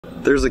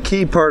There's a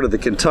key part of the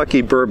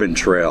Kentucky Bourbon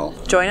Trail.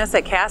 Join us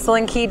at Castle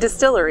and Key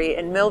Distillery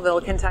in Millville,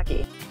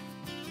 Kentucky.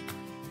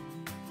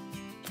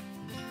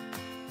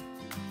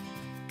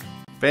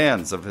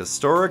 Fans of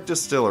historic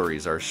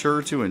distilleries are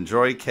sure to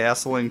enjoy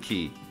Castle and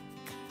Key.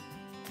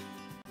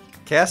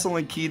 Castle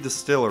and Key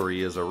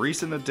Distillery is a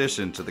recent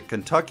addition to the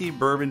Kentucky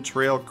Bourbon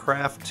Trail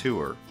Craft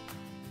Tour.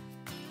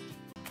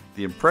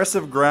 The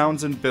impressive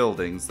grounds and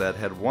buildings that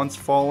had once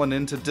fallen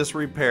into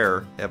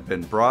disrepair have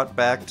been brought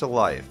back to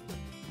life.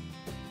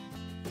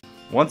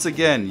 Once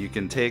again, you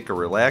can take a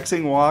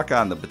relaxing walk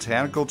on the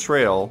Botanical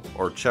Trail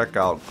or check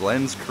out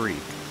Glens Creek.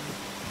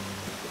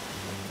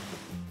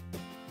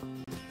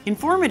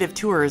 Informative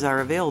tours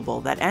are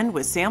available that end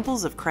with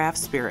samples of craft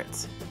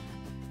spirits.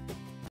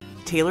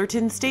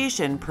 Taylorton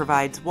Station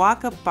provides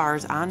walk-up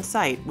bars on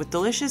site with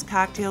delicious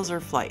cocktails or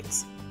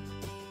flights.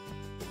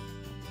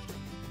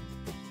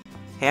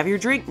 Have your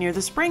drink near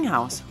the Spring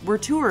House, where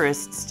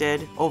tourists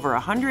did over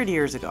 100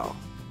 years ago.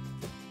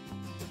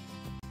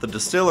 The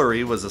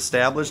distillery was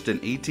established in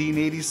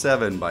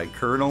 1887 by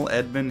Colonel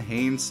Edmund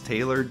Haynes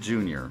Taylor,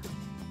 Jr.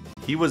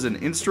 He was an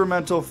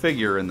instrumental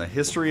figure in the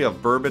history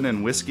of bourbon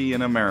and whiskey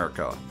in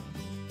America.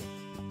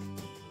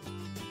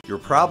 You're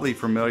probably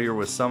familiar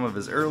with some of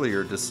his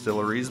earlier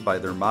distilleries by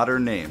their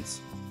modern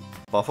names,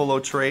 Buffalo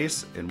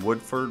Trace and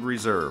Woodford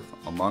Reserve,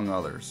 among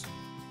others.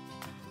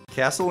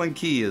 Castle and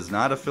Key is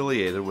not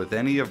affiliated with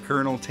any of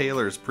Colonel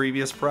Taylor's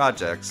previous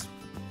projects,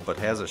 but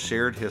has a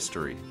shared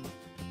history.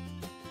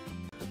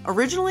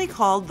 Originally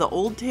called the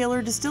Old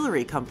Taylor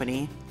Distillery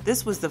Company,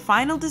 this was the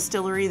final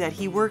distillery that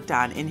he worked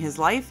on in his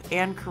life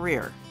and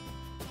career.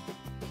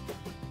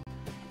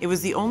 It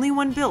was the only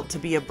one built to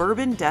be a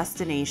bourbon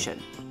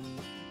destination.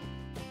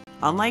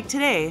 Unlike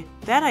today,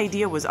 that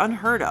idea was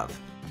unheard of.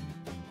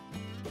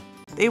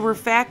 They were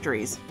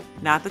factories,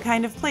 not the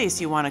kind of place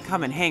you want to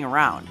come and hang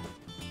around.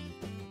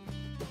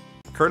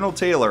 Colonel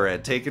Taylor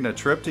had taken a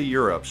trip to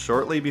Europe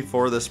shortly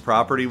before this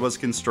property was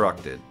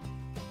constructed.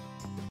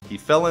 He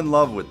fell in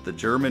love with the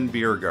German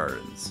beer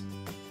gardens.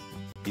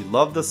 He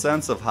loved the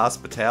sense of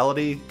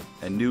hospitality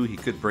and knew he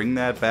could bring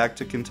that back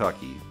to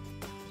Kentucky.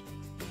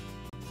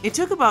 It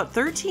took about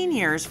 13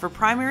 years for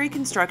primary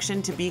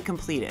construction to be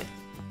completed.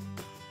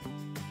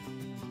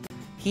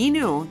 He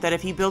knew that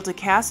if he built a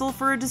castle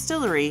for a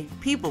distillery,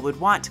 people would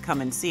want to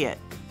come and see it.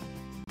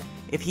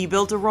 If he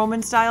built a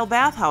Roman-style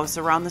bathhouse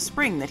around the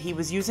spring that he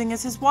was using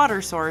as his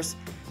water source,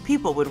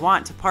 people would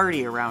want to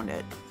party around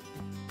it.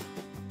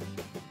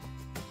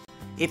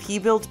 If he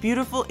built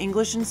beautiful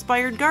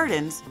English-inspired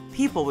gardens,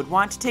 people would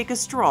want to take a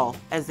stroll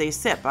as they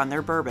sip on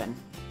their bourbon.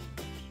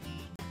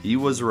 He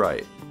was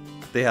right.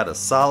 They had a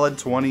solid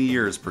 20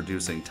 years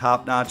producing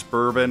top-notch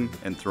bourbon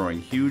and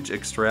throwing huge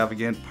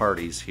extravagant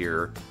parties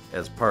here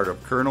as part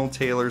of Colonel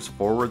Taylor's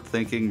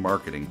forward-thinking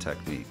marketing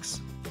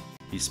techniques.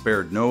 He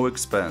spared no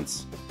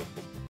expense.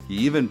 He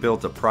even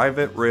built a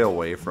private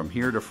railway from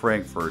here to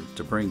Frankfurt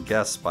to bring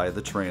guests by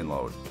the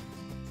trainload.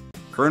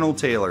 Colonel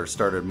Taylor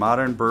started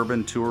modern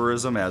bourbon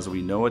tourism as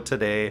we know it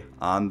today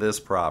on this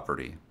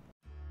property.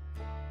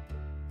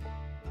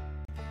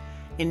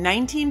 In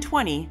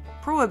 1920,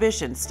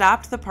 Prohibition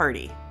stopped the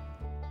party.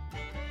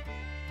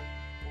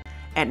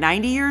 At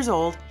 90 years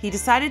old, he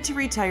decided to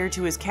retire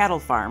to his cattle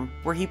farm,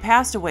 where he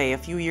passed away a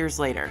few years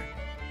later.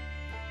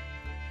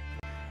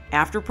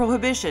 After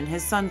Prohibition,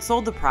 his son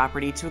sold the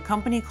property to a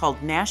company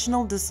called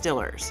National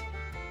Distillers.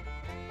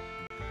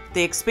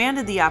 They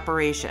expanded the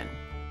operation.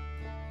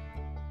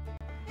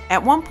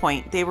 At one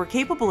point, they were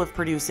capable of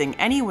producing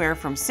anywhere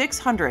from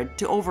 600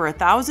 to over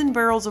 1,000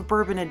 barrels of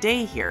bourbon a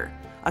day here,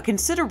 a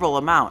considerable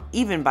amount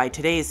even by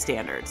today's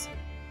standards.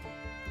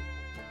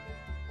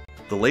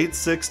 The late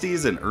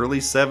 60s and early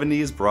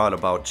 70s brought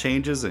about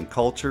changes in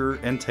culture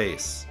and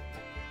tastes.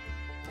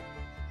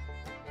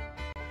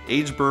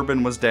 Aged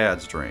bourbon was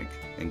Dad's drink,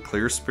 and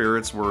clear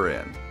spirits were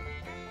in.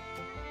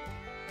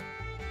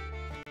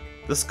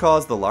 This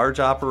caused the large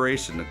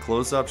operation to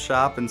close up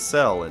shop and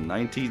sell in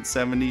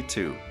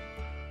 1972.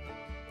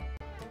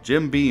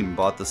 Jim Beam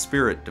bought the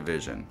spirit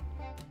division.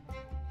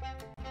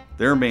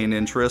 Their main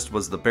interest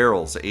was the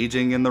barrels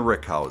aging in the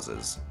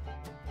rickhouses.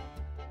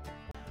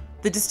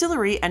 The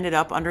distillery ended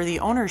up under the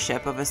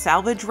ownership of a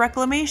salvage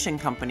reclamation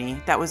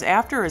company that was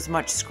after as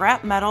much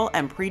scrap metal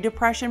and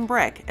pre-depression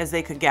brick as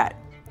they could get.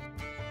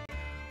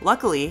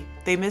 Luckily,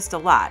 they missed a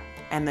lot,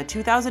 and the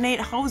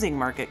 2008 housing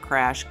market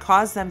crash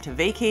caused them to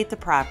vacate the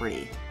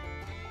property.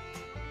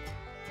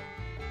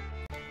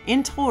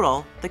 In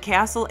total, the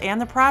castle and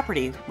the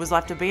property was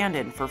left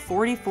abandoned for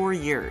 44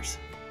 years.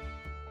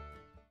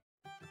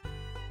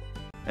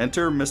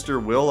 Enter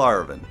Mr. Will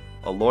Arvin,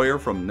 a lawyer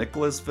from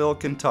Nicholasville,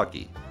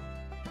 Kentucky.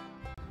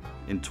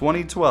 In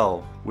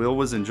 2012, Will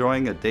was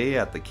enjoying a day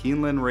at the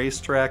Keeneland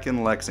racetrack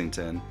in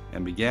Lexington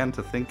and began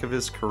to think of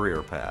his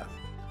career path.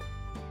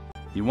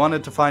 He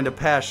wanted to find a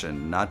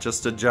passion, not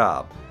just a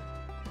job.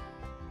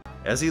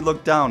 As he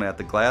looked down at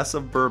the glass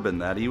of bourbon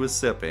that he was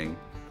sipping,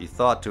 he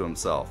thought to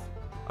himself,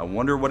 I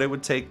wonder what it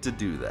would take to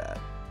do that.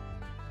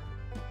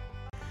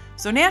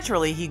 So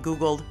naturally, he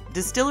Googled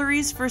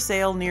distilleries for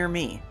sale near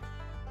me.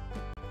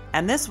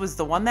 and this was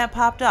the one that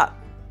popped up.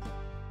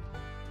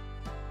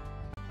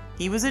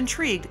 He was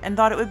intrigued and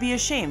thought it would be a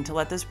shame to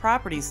let this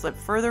property slip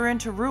further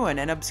into ruin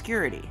and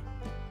obscurity.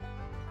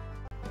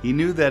 He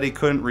knew that he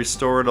couldn't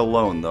restore it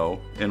alone, though,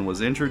 and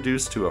was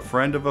introduced to a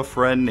friend of a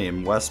friend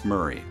named Wes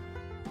Murray.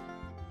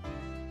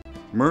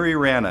 Murray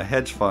ran a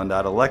hedge fund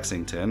out of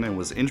Lexington and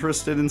was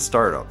interested in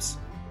startups.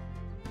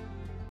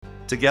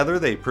 Together,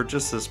 they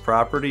purchased this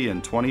property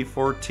in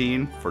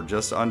 2014 for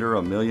just under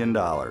 $1 million.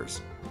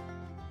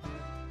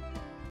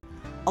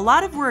 A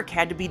lot of work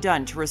had to be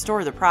done to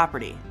restore the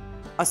property.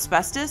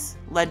 Asbestos,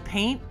 lead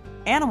paint,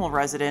 animal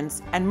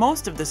residents, and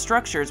most of the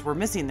structures were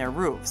missing their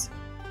roofs.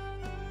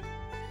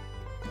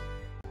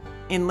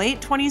 In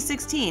late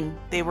 2016,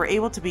 they were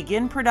able to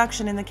begin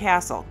production in the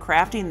castle,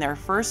 crafting their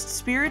first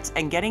spirits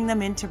and getting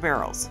them into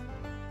barrels.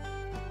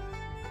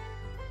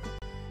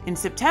 In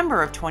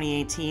September of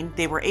 2018,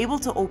 they were able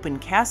to open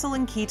Castle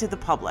and Key to the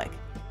public.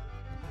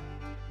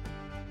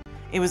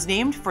 It was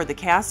named for the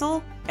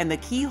castle and the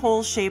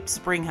keyhole-shaped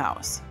spring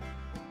house.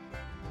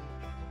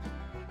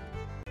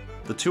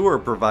 The tour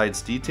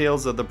provides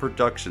details of the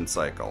production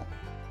cycle.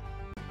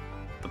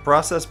 The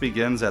process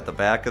begins at the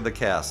back of the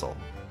castle.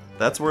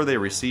 That's where they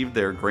receive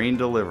their grain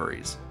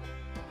deliveries.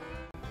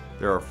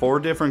 There are 4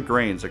 different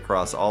grains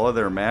across all of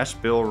their mash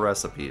bill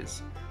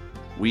recipes: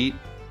 wheat,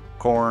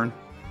 corn,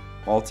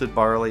 malted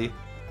barley,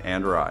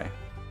 and rye.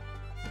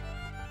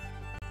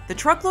 The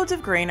truckloads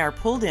of grain are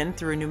pulled in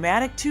through a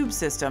pneumatic tube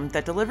system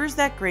that delivers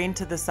that grain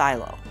to the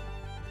silo.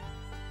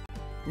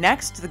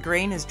 Next, the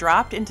grain is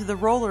dropped into the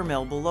roller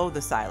mill below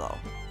the silo.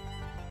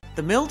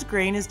 The milled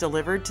grain is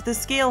delivered to the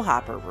scale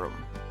hopper room.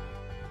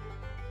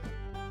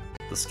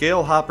 The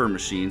scale hopper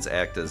machines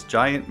act as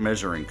giant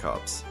measuring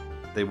cups.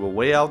 They will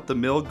weigh out the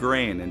milled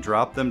grain and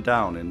drop them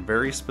down in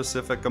very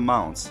specific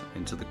amounts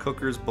into the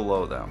cookers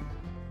below them.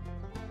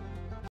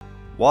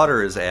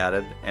 Water is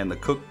added and the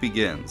cook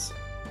begins.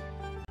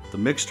 The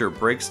mixture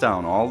breaks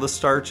down all the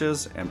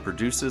starches and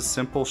produces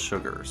simple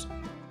sugars.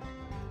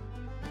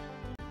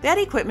 That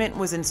equipment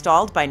was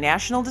installed by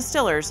National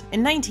Distillers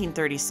in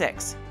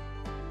 1936.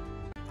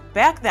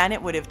 Back then,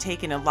 it would have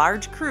taken a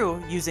large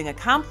crew using a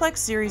complex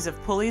series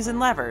of pulleys and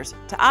levers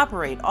to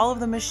operate all of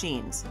the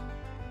machines.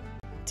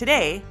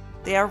 Today,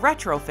 they are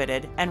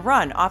retrofitted and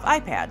run off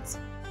iPads.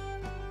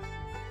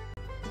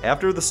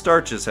 After the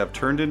starches have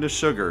turned into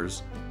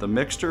sugars, the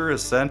mixture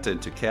is sent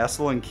into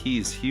Castle and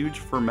Key's huge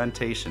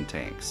fermentation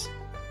tanks.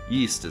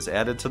 Yeast is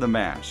added to the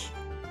mash.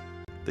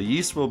 The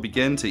yeast will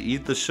begin to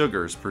eat the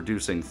sugars,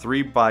 producing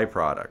 3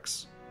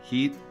 byproducts: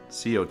 heat,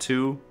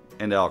 CO2,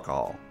 and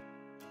alcohol.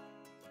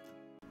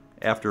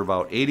 After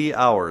about 80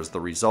 hours, the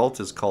result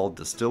is called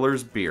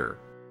distiller's beer.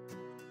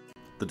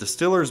 The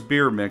distiller's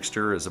beer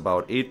mixture is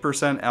about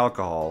 8%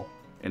 alcohol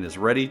and is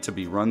ready to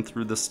be run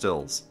through the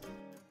stills.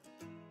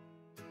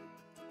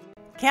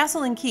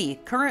 Castle and Key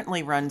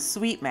currently runs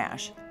sweet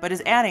mash, but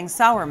is adding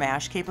sour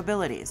mash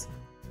capabilities.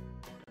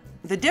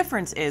 The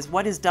difference is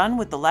what is done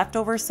with the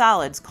leftover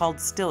solids called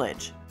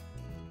stillage.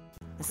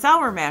 The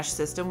sour mash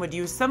system would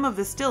use some of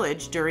the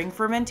stillage during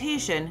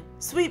fermentation,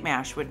 sweet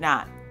mash would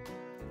not.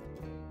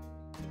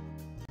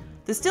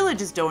 The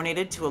stillage is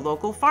donated to a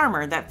local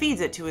farmer that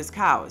feeds it to his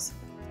cows.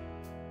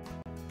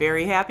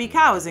 Very happy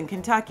cows in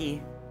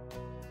Kentucky.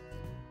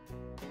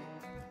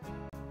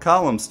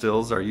 Column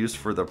stills are used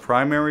for the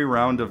primary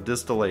round of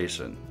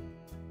distillation.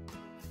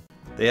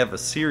 They have a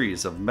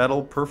series of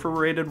metal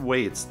perforated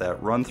weights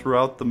that run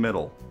throughout the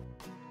middle.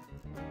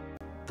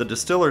 The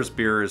distiller's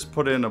beer is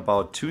put in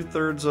about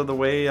 2/3 of the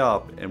way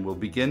up and will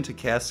begin to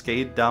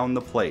cascade down the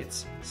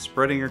plates,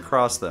 spreading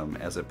across them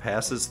as it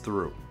passes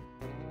through.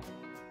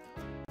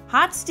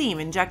 Hot steam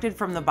injected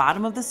from the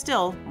bottom of the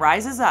still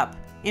rises up,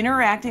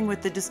 interacting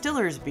with the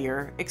distiller's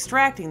beer,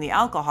 extracting the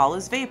alcohol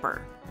as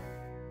vapor.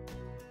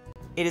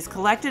 It is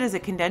collected as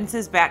it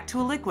condenses back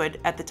to a liquid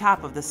at the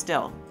top of the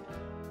still.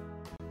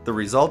 The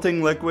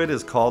resulting liquid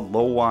is called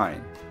low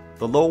wine.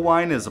 The low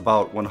wine is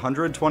about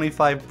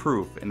 125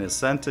 proof and is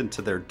sent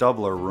into their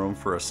doubler room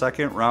for a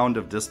second round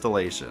of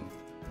distillation.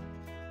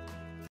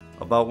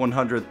 About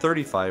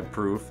 135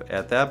 proof,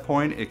 at that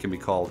point it can be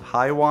called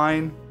high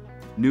wine,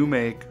 new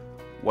make,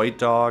 white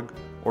dog,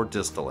 or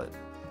distillate.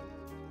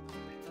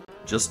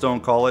 Just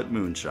don't call it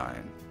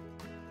moonshine.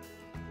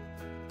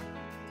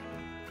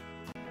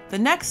 The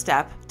next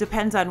step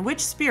depends on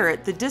which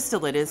spirit the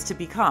distillate is to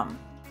become.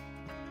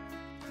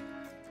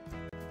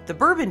 The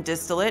bourbon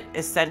distillate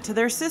is sent to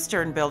their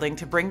cistern building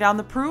to bring down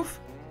the proof,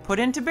 put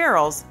into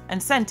barrels,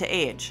 and sent to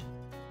age.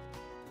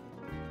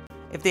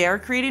 If they are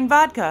creating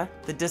vodka,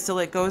 the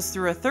distillate goes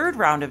through a 3rd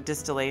round of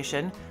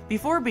distillation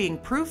before being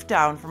proofed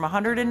down from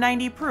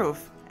 190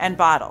 proof and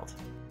bottled.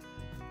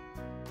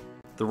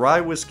 The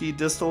rye whiskey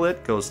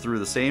distillate goes through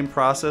the same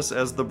process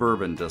as the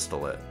bourbon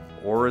distillate,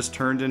 or is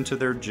turned into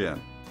their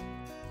gin.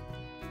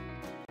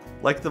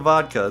 Like the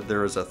vodka,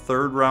 there is a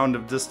 3rd round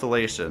of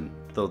distillation,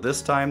 though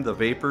this time the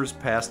vapors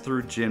pass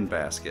through gin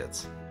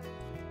baskets.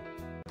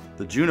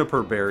 The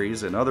juniper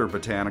berries and other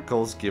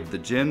botanicals give the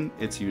gin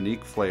its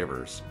unique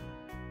flavors.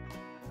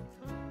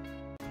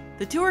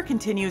 The tour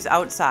continues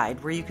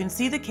outside where you can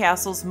see the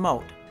castle's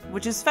moat,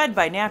 which is fed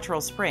by natural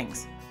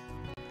springs.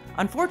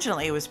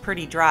 Unfortunately, it was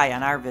pretty dry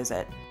on our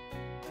visit.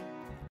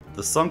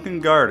 The Sunken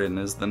Garden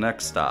is the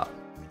next stop.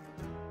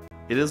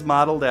 It is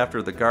modeled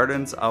after the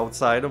gardens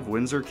outside of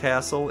Windsor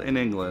Castle in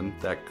England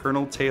that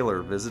Colonel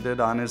Taylor visited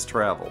on his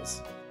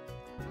travels.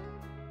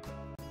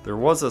 There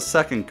was a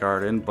second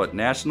garden, but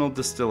National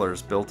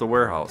Distillers built a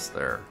warehouse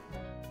there.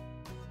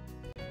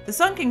 The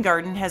Sunken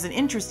Garden has an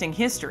interesting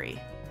history.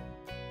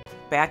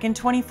 Back in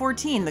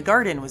 2014, the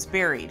garden was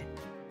buried.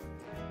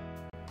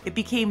 It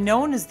became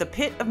known as the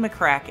Pit of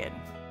McCracken.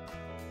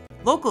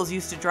 Locals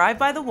used to drive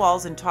by the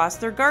walls and toss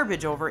their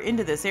garbage over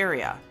into this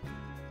area.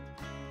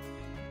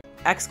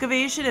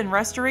 Excavation and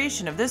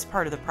restoration of this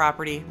part of the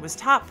property was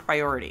top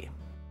priority.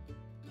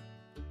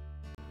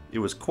 It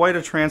was quite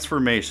a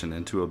transformation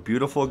into a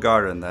beautiful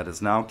garden that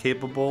is now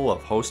capable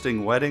of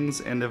hosting weddings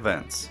and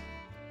events.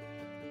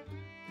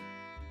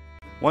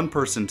 One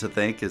person to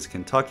thank is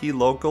Kentucky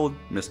local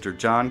Mr.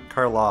 John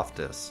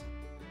Karloftis.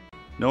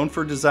 Known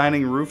for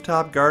designing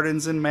rooftop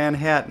gardens in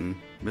Manhattan,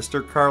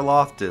 Mr.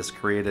 Karloftis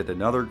created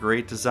another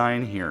great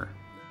design here.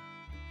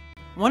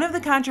 One of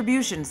the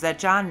contributions that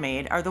John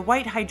made are the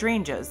white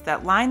hydrangeas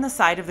that line the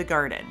side of the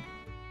garden.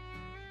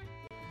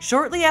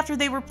 Shortly after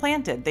they were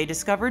planted, they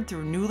discovered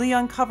through newly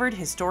uncovered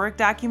historic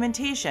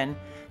documentation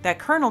that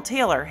Colonel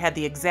Taylor had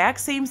the exact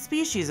same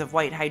species of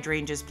white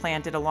hydrangeas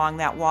planted along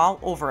that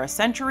wall over a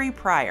century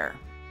prior.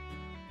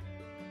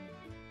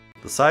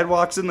 The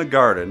sidewalks in the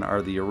garden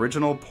are the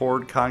original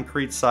poured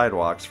concrete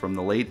sidewalks from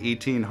the late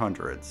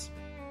 1800s.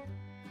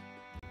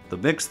 The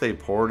mix they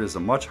poured is a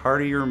much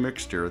hardier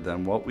mixture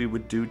than what we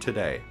would do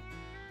today.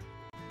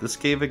 This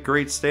gave it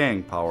great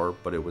staying power,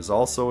 but it was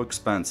also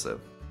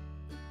expensive.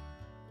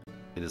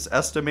 It is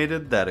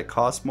estimated that it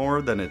cost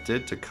more than it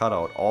did to cut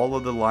out all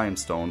of the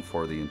limestone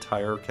for the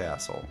entire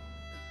castle.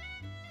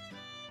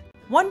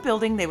 One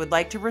building they would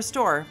like to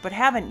restore, but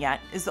haven't yet,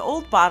 is the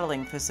old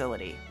bottling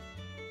facility.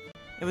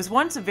 It was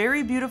once a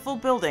very beautiful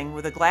building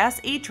with a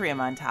glass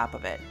atrium on top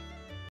of it.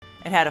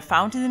 It had a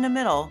fountain in the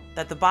middle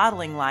that the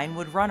bottling line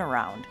would run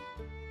around.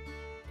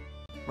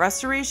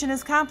 Restoration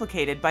is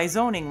complicated by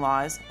zoning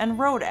laws and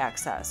road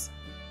access.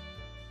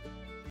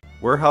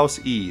 Warehouse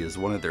E is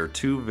one of their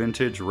 2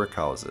 vintage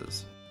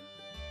rickhouses.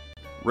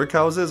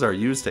 Rickhouses are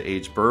used to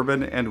age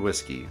bourbon and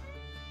whiskey.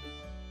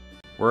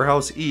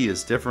 Warehouse E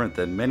is different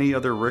than many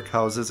other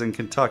rickhouses in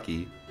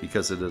Kentucky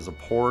because it is a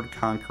poured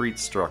concrete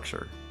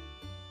structure.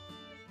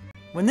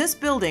 When this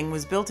building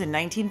was built in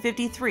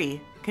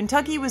 1953,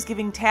 Kentucky was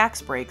giving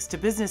tax breaks to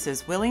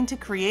businesses willing to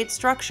create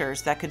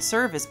structures that could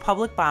serve as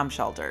public bomb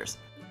shelters.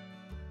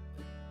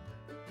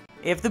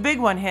 If the big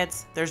one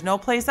hits, there's no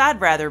place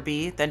I'd rather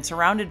be than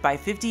surrounded by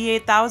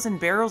 58,000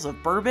 barrels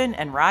of bourbon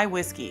and rye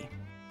whiskey.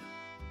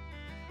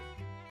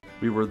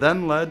 We were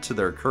then led to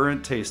their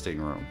current tasting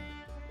room.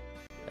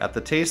 At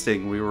the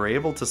tasting, we were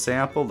able to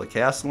sample the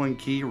Castle and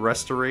Key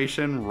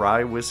Restoration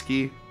rye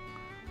whiskey,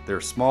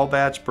 their small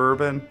batch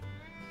bourbon,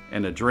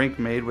 and a drink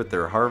made with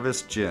their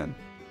harvest gin.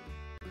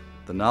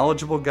 The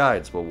knowledgeable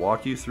guides will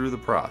walk you through the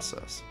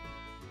process.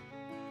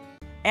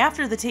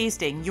 After the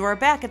tasting, you are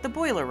back at the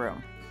boiler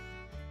room.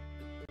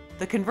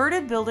 The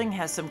converted building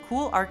has some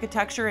cool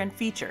architecture and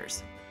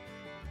features.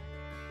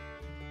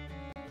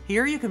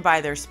 Here you can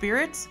buy their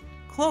spirits,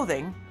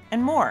 clothing,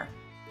 and more.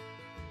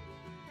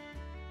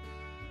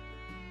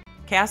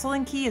 Castle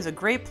and Key is a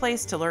great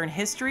place to learn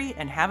history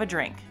and have a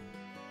drink.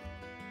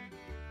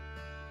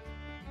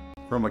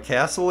 From a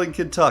castle in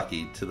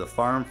Kentucky to the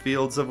farm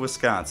fields of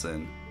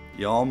Wisconsin,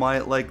 y'all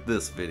might like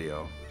this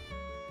video.